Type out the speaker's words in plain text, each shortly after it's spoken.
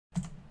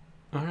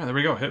All right, there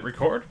we go. Hit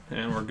record,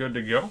 and we're good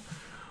to go.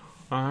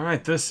 All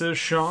right, this is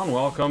Sean.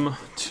 Welcome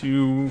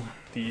to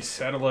the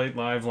Satellite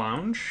Live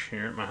Lounge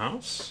here at my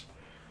house.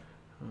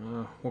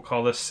 We'll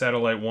call this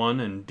Satellite 1,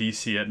 and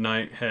DC at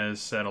Night has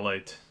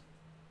Satellite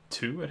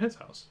 2 at his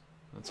house.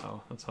 That's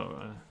how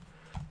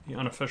the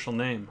unofficial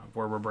name of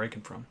where we're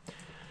breaking from.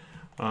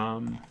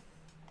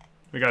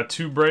 We got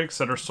 2 breaks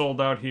that are sold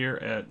out here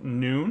at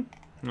noon,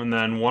 and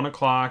then 1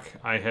 o'clock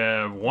I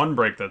have 1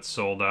 break that's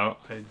sold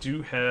out. I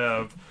do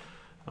have...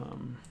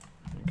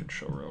 I can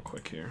show real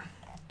quick here.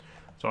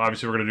 So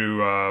obviously we're going to do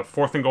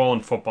 4th and goal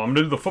and football. I'm going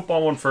to do the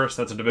football one first.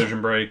 That's a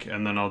division break.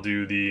 And then I'll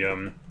do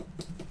the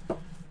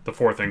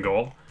 4th and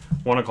goal.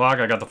 1 o'clock,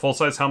 I got the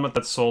full-size helmet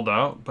that's sold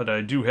out. But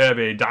I do have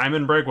a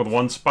diamond break with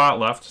 1 spot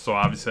left. So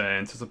obviously I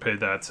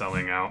anticipate that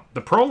selling out. The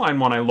Pro Line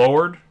one I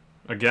lowered,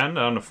 again,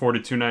 down to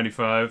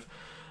 $42.95.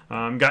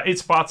 Got 8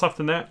 spots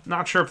left in that.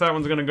 Not sure if that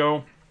one's going to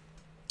go.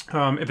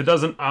 If it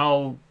doesn't,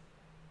 I'll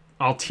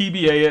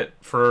TBA it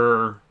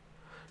for...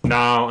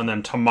 now, and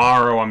then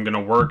tomorrow I'm going to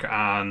work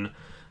on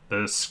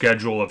the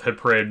schedule of Hit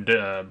Parade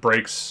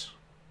breaks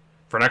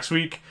for next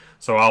week.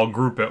 So I'll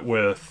group it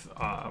with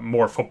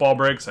more football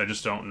breaks. I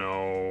just don't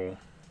know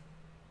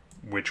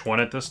which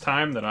one at this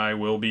time that I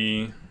will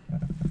be...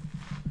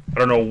 I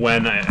don't know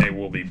when I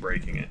will be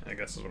breaking it, I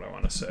guess is what I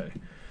want to say.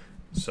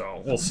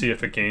 So we'll see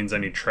if it gains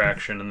any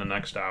traction in the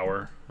next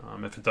hour.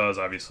 If it does,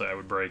 obviously I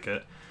would break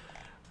it.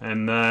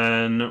 And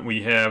then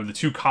we have the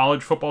 2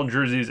 college football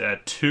jerseys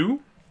at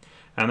 2.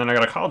 And then I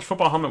got a college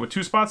football helmet with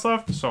 2 spots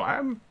left, so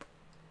I'm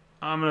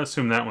going to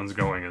assume that one's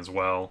going as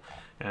well.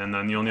 And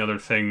then the only other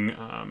thing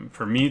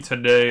for me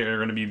today are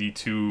going to be the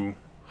 2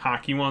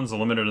 hockey ones, the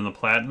limited and the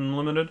platinum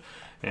limited.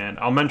 And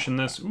I'll mention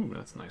this. Ooh,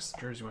 that's nice.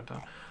 The jersey went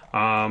down.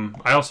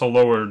 I also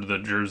lowered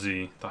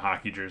the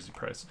hockey jersey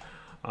price.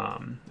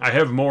 I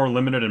have more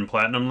limited and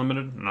platinum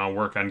limited, and I'll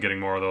work on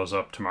getting more of those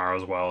up tomorrow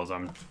as well as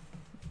I'm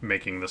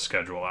making the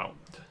schedule out.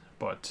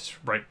 But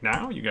right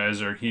now, you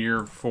guys are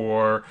here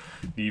for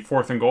the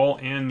 4th and goal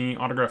and the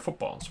autograph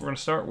football. So we're going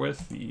to start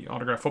with the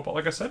autograph football,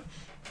 like I said.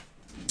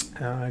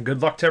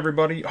 Good luck to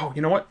everybody. Oh,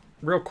 you know what?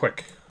 Real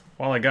quick,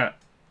 while I got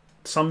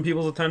some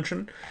people's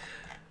attention,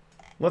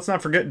 let's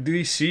not forget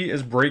DC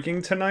is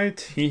breaking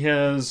tonight. He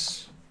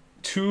has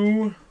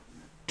 2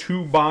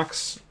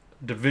 box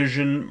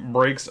division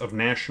breaks of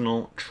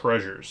National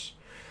Treasures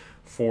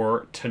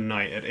for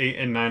tonight at 8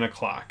 and 9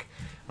 o'clock.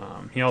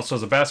 He also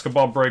has a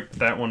basketball break.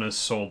 That one is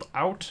sold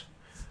out.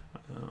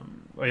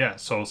 But yeah,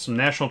 so some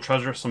National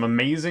Treasure, some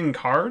amazing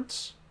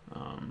cards.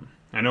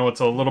 I know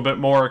it's a little bit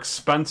more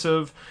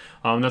expensive.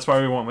 That's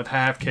why we went with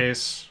half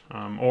case.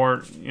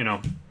 Or, you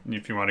know,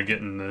 if you want to get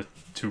in the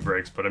 2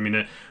 breaks. But, I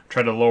mean,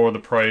 try to lower the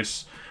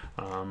price.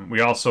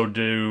 We also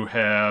do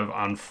have,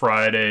 on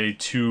Friday,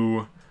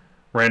 2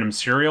 random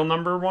serial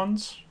number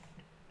ones.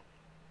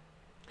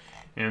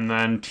 And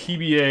then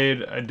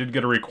TBA'd, I did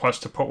get a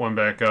request to put one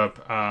back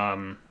up.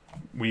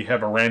 We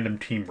have a random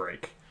team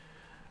break.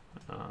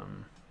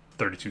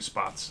 32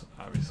 spots,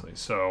 obviously.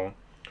 So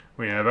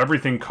we have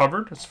everything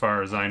covered as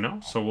far as I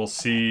know. So we'll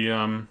see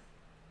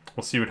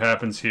what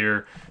happens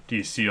here.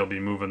 DC will be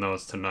moving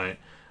those tonight.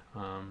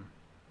 A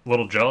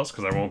little jealous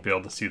because I won't be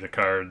able to see the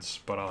cards,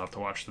 but I'll have to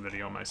watch the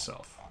video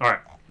myself. All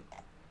right.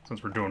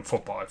 Since we're doing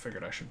football, I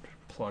figured I should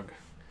plug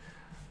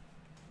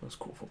those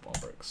cool football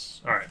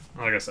breaks. All right,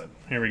 like I said,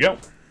 here we go.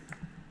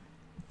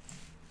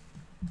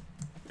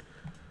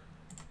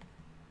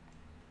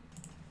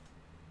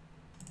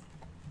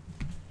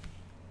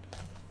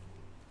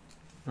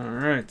 All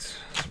right, so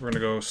we're gonna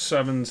go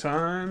 7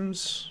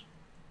 times.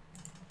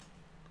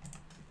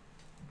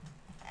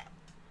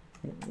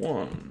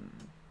 1,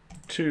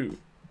 2,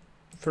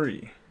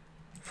 3,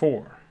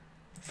 4,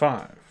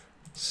 5,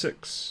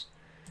 6,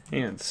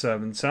 and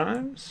 7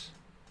 times.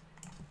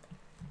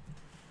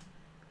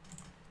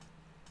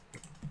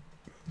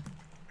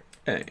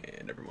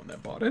 And everyone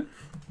that bought it.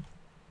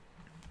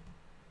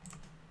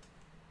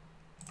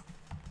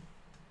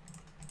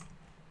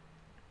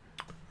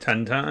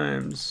 Ten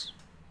times.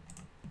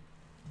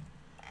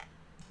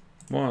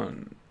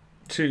 1,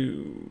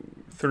 2,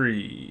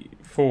 3,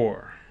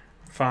 4,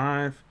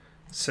 5,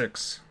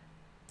 6,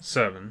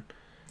 7,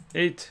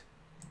 8,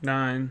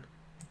 9,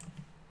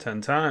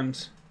 10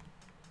 times.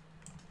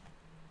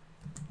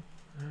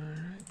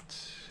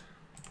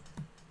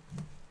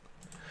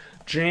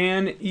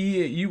 Jan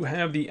E, you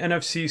have the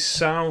NFC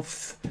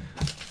South.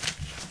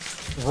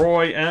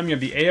 Roy M, you have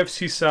the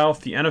AFC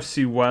South, the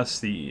NFC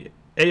West, the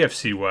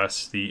AFC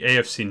West, the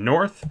AFC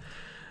North.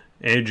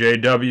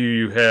 AJW,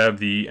 you have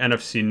the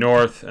NFC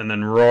North, and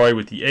then Roy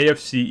with the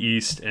AFC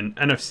East and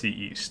NFC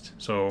East.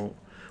 So,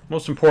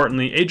 most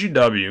importantly,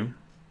 AJW,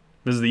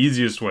 this is the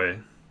easiest way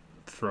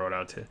to throw it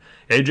out to you.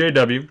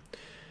 AJW,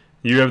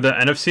 you have the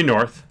NFC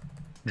North.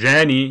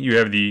 Jan E, you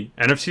have the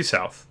NFC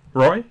South.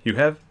 Roy, you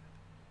have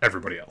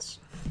everybody else.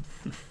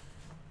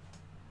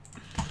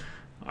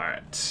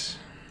 Alright.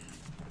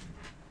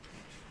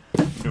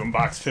 Doing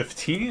box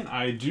 15.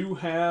 I do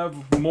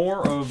have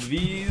more of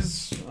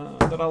these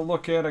that I'll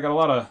look at. I got a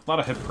lot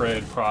of Hit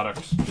Parade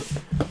products.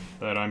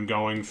 that I'm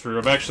going through.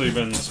 I've actually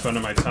been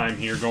spending my time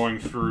here going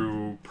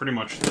through pretty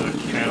much the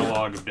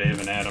catalog of Dave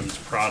and Adam's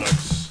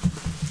products,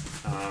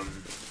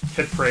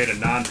 hit parade and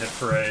non-hit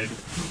parade,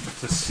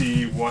 to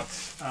see what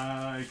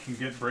I can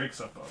get breaks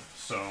up of.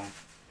 So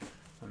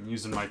I'm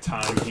using my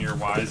time here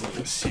wisely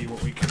to see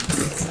what we can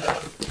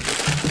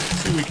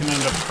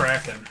end up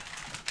cracking.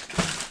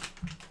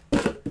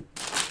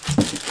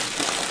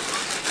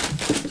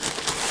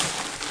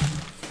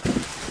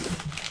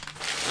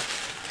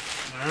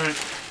 All right.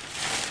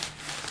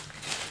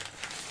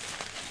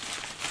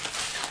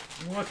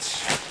 What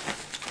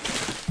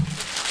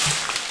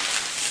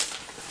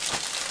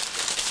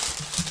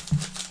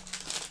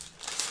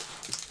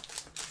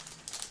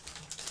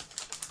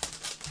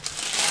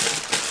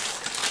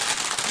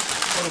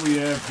do we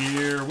have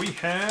here? We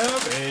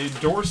have a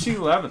Dorsey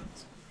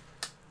Levens.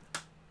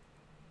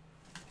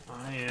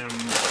 I am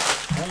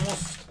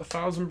almost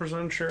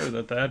 1,000% sure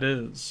that that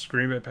is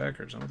Green Bay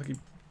Packers. I don't think he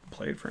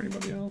played for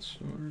anybody else.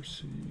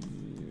 Dorsey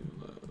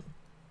Levens.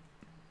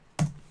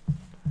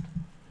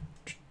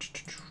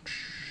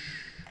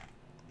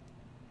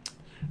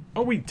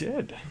 Oh, we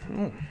did.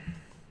 Oh,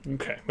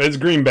 okay. But it's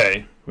Green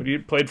Bay. He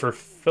played for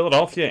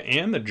Philadelphia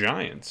and the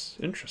Giants.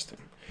 Interesting.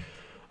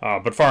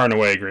 But far and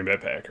away, Green Bay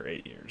Packer,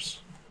 8 years.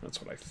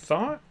 That's what I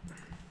thought.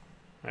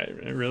 I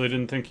really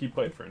didn't think he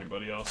played for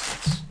anybody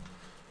else.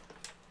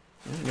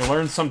 You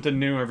learn something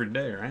new every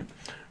day, right?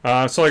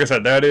 So like I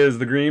said, that is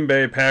the Green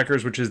Bay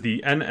Packers, which is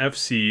the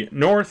NFC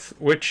North,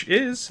 which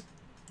is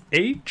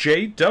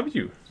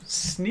AJW.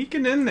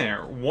 Sneaking in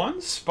there. One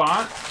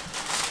spot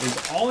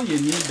is all you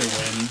need to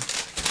win.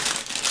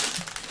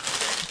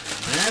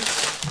 And that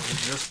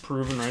is just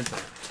proven right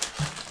there.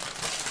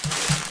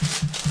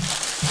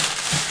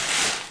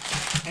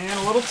 And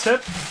a little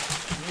tip.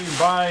 You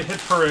buy Hit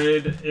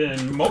Parade,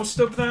 and most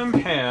of them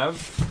have...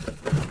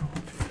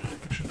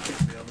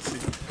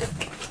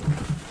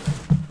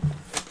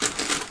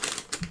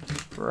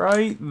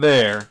 Right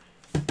there.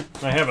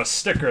 I have a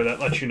sticker that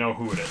lets you know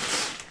who it is.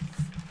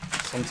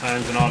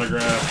 Sometimes an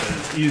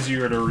autograph is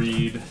easier to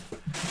read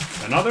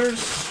than others,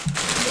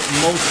 but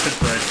most Hit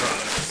Parade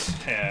products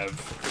have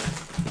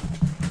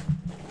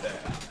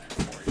that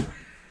for you.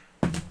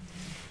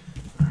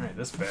 Alright,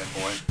 this bad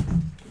boy.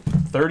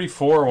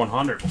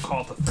 34/100. We'll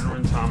call it the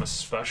Thurman Thomas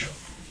Special.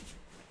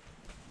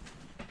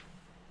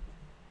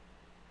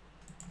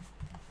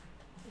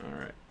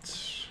 Alright.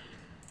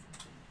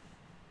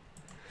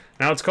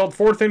 Now it's called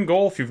Fourth and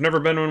Goal if you've never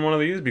been in one of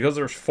these, because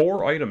there's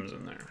 4 items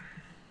in there.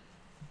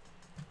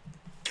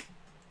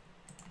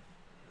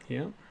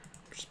 Yep.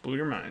 Just blew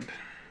your mind.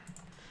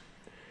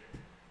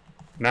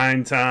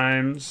 9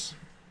 times.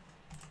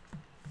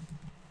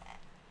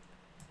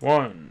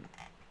 1,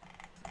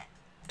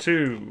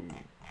 2,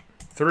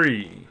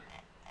 3,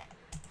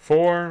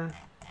 4,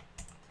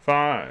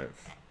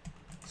 5,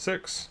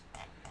 6,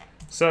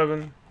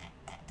 7,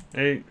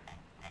 8,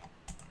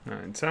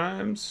 9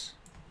 times.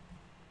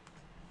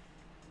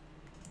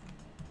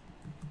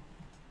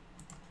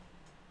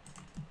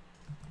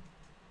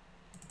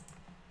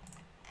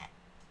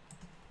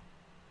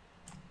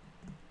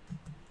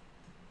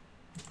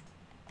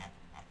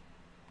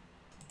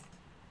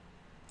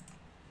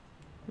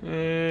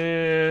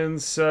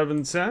 And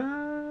 7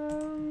 times.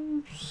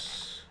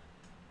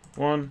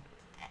 1,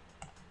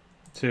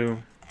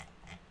 2,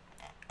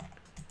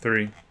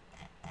 3,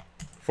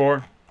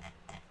 4,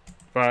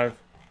 5,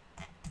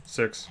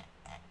 6,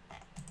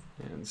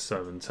 and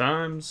 7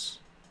 times.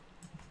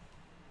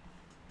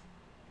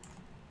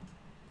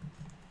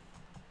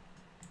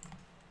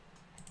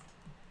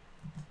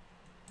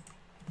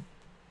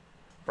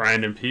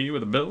 Brandon P.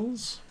 with the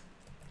Bills.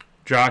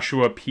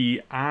 Joshua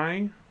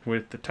P.I.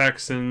 with the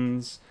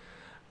Texans.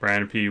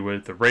 Brandon P.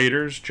 with the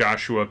Raiders.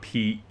 Joshua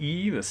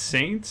P.E. the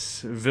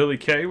Saints. Billy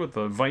K. with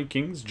the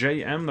Vikings.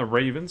 J.M. the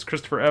Ravens.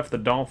 Christopher F. the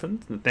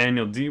Dolphins.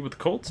 Nathaniel D. with the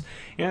Colts.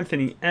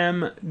 Anthony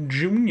M.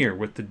 Jr.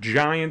 with the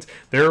Giants.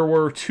 There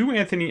were 2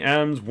 Anthony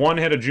M's. One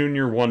had a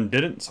junior, one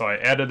didn't. So I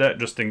added that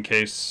just in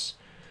case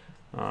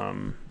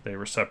they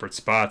were separate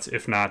spots.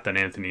 If not, then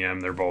Anthony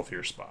M. They're both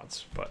your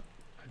spots. But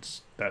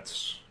that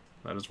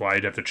is why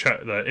you'd have to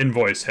check. The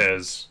invoice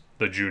has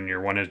the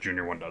junior. One has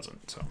junior, one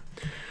doesn't. So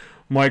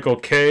Michael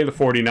K. the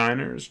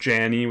 49ers.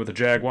 Jan E. with the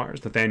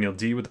Jaguars. Nathaniel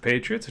D. with the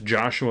Patriots.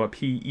 Joshua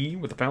P.E.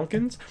 with the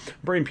Falcons.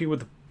 Brain P. with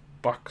the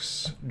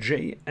Bucks.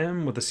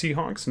 J.M. with the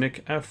Seahawks.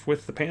 Nick F.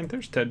 with the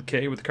Panthers. Ted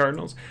K. with the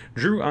Cardinals.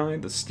 Drew I.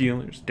 the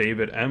Steelers.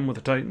 David M. with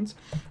the Titans.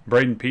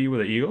 Braden P.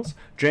 with the Eagles.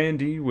 Jan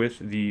D. with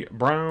the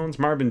Browns.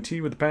 Marvin T.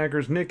 with the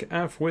Packers. Nick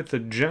F. with the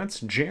Jets.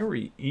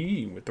 Jerry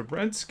E. with the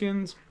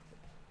Redskins.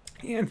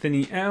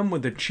 Anthony M.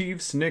 with the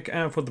Chiefs. Nick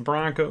F. with the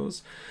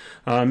Broncos.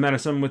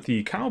 Madison with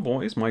the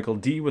Cowboys. Michael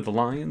D. with the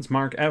Lions.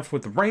 Mark F.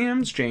 with the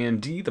Rams. Jan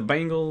D. the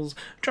Bengals.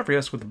 Jeffrey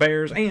S. with the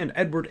Bears. And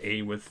Edward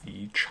A. with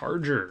the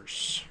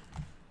Chargers.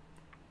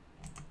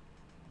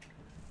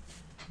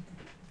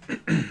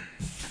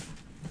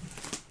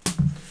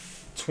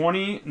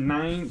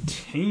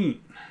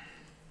 2019.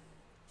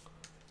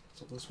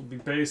 So this will be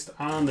based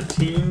on the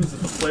teams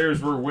that the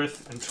players were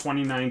with in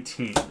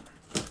 2019.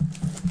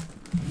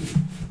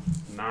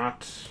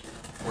 not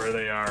where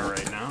they are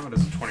right now. It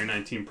is a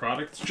 2019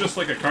 product. It's just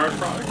like a card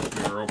product.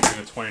 We were opening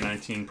a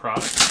 2019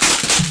 product.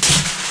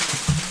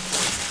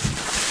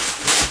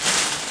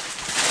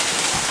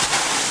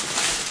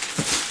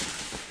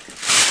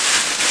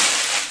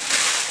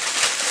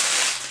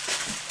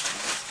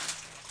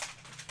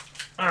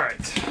 All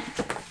right.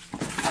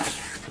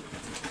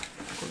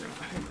 We're gonna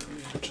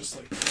leave it just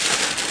like that.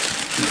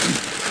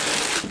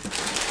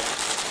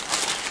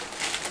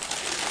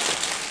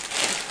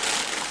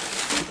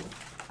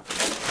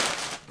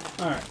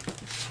 All right.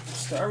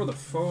 Start with a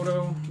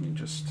photo. Let me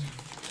just.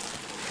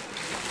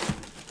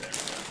 There we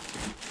go.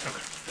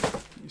 Okay.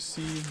 You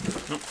see?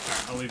 Nope. All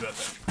right. I'll leave that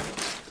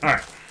there. All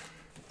right.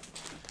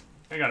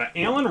 I got an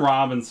Allen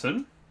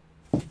Robinson.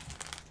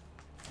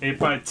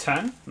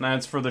 8x10, and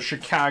that's for the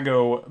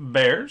Chicago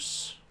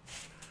Bears.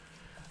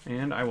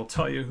 And I will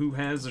tell you who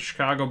has the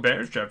Chicago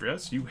Bears, Jeff.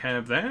 Yes, you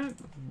have that.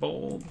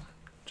 Bold.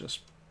 Just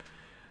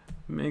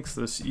makes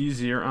this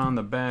easier on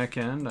the back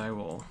end. I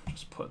will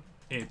just put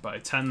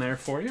 8x10 there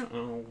for you.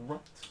 All right.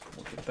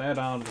 We'll get that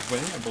out of the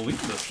way. I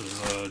believe this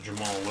is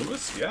Jamal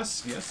Lewis.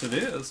 Yes, yes it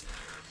is.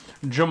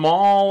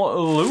 Jamal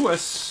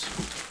Lewis.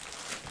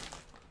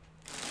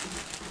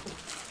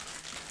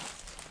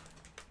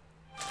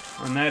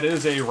 And that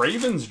is a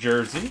Ravens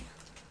jersey.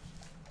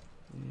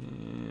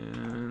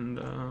 And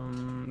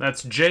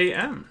that's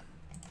JM.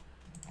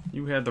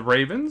 You had the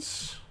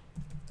Ravens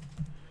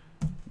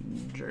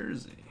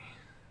jersey.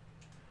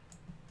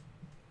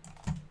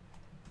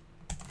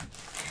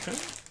 Okay.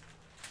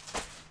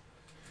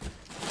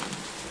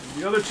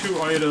 The other two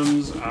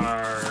items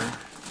are...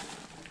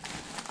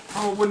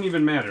 Oh, it wouldn't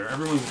even matter.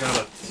 Everyone's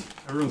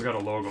got a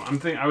logo.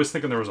 I was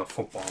thinking there was a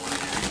football in here.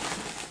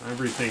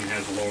 Everything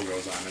has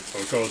logos on it, so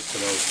it goes to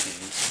those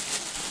teams.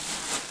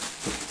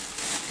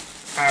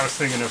 I was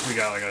thinking if we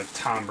got like a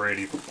Tom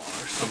Brady football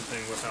or something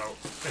without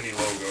any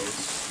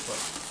logos, but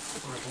I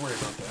don't have to worry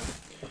about that.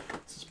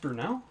 Is this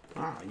Brunell?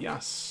 Ah,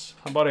 yes.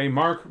 How about a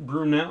Mark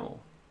Brunell?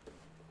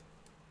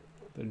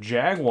 The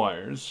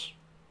Jaguars.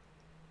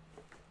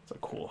 It's a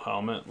cool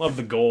helmet. Love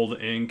the gold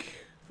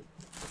ink.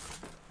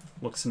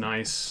 Looks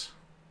nice.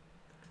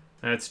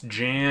 That's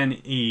Jan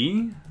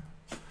E.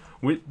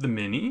 with the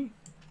mini.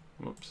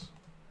 Whoops.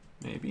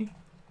 Maybe.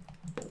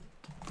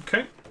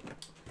 Okay.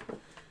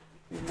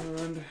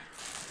 And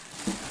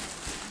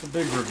the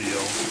big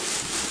reveal.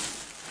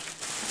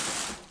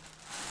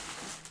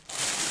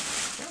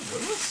 Yeah,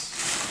 Willis?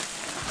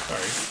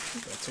 Sorry.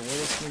 That's a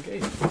Willis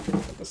McGahee.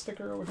 Got the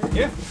sticker over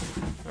here? Yeah.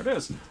 There it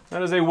is.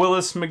 That is a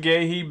Willis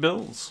McGahee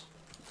Bills.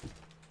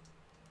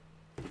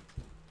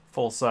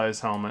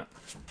 Full-size helmet.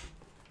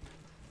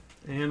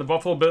 And the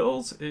Buffalo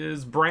Bills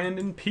is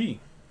Brandon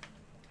P.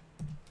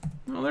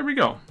 Well, there we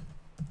go.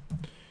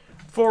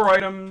 4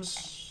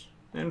 items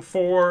and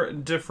 4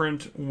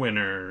 different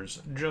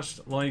winners.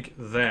 Just like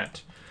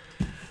that.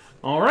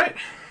 Alright.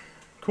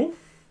 Cool.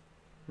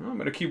 Well, I'm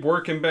going to keep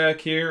working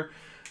back here.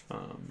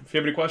 If you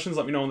have any questions,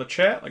 let me know in the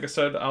chat. Like I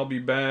said, I'll be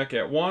back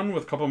at 1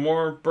 with a couple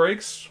more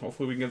breaks.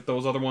 Hopefully we can get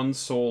those other ones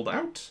sold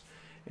out.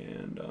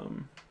 And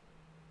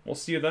we'll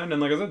see you then.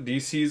 And like I said,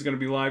 DC is going to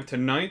be live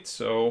tonight,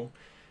 so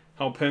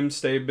help him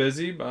stay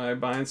busy by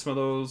buying some of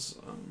those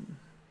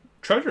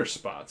treasure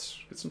spots.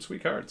 Get some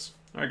sweet cards.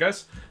 All right,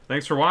 guys.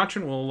 Thanks for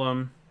watching.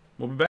 We'll be back.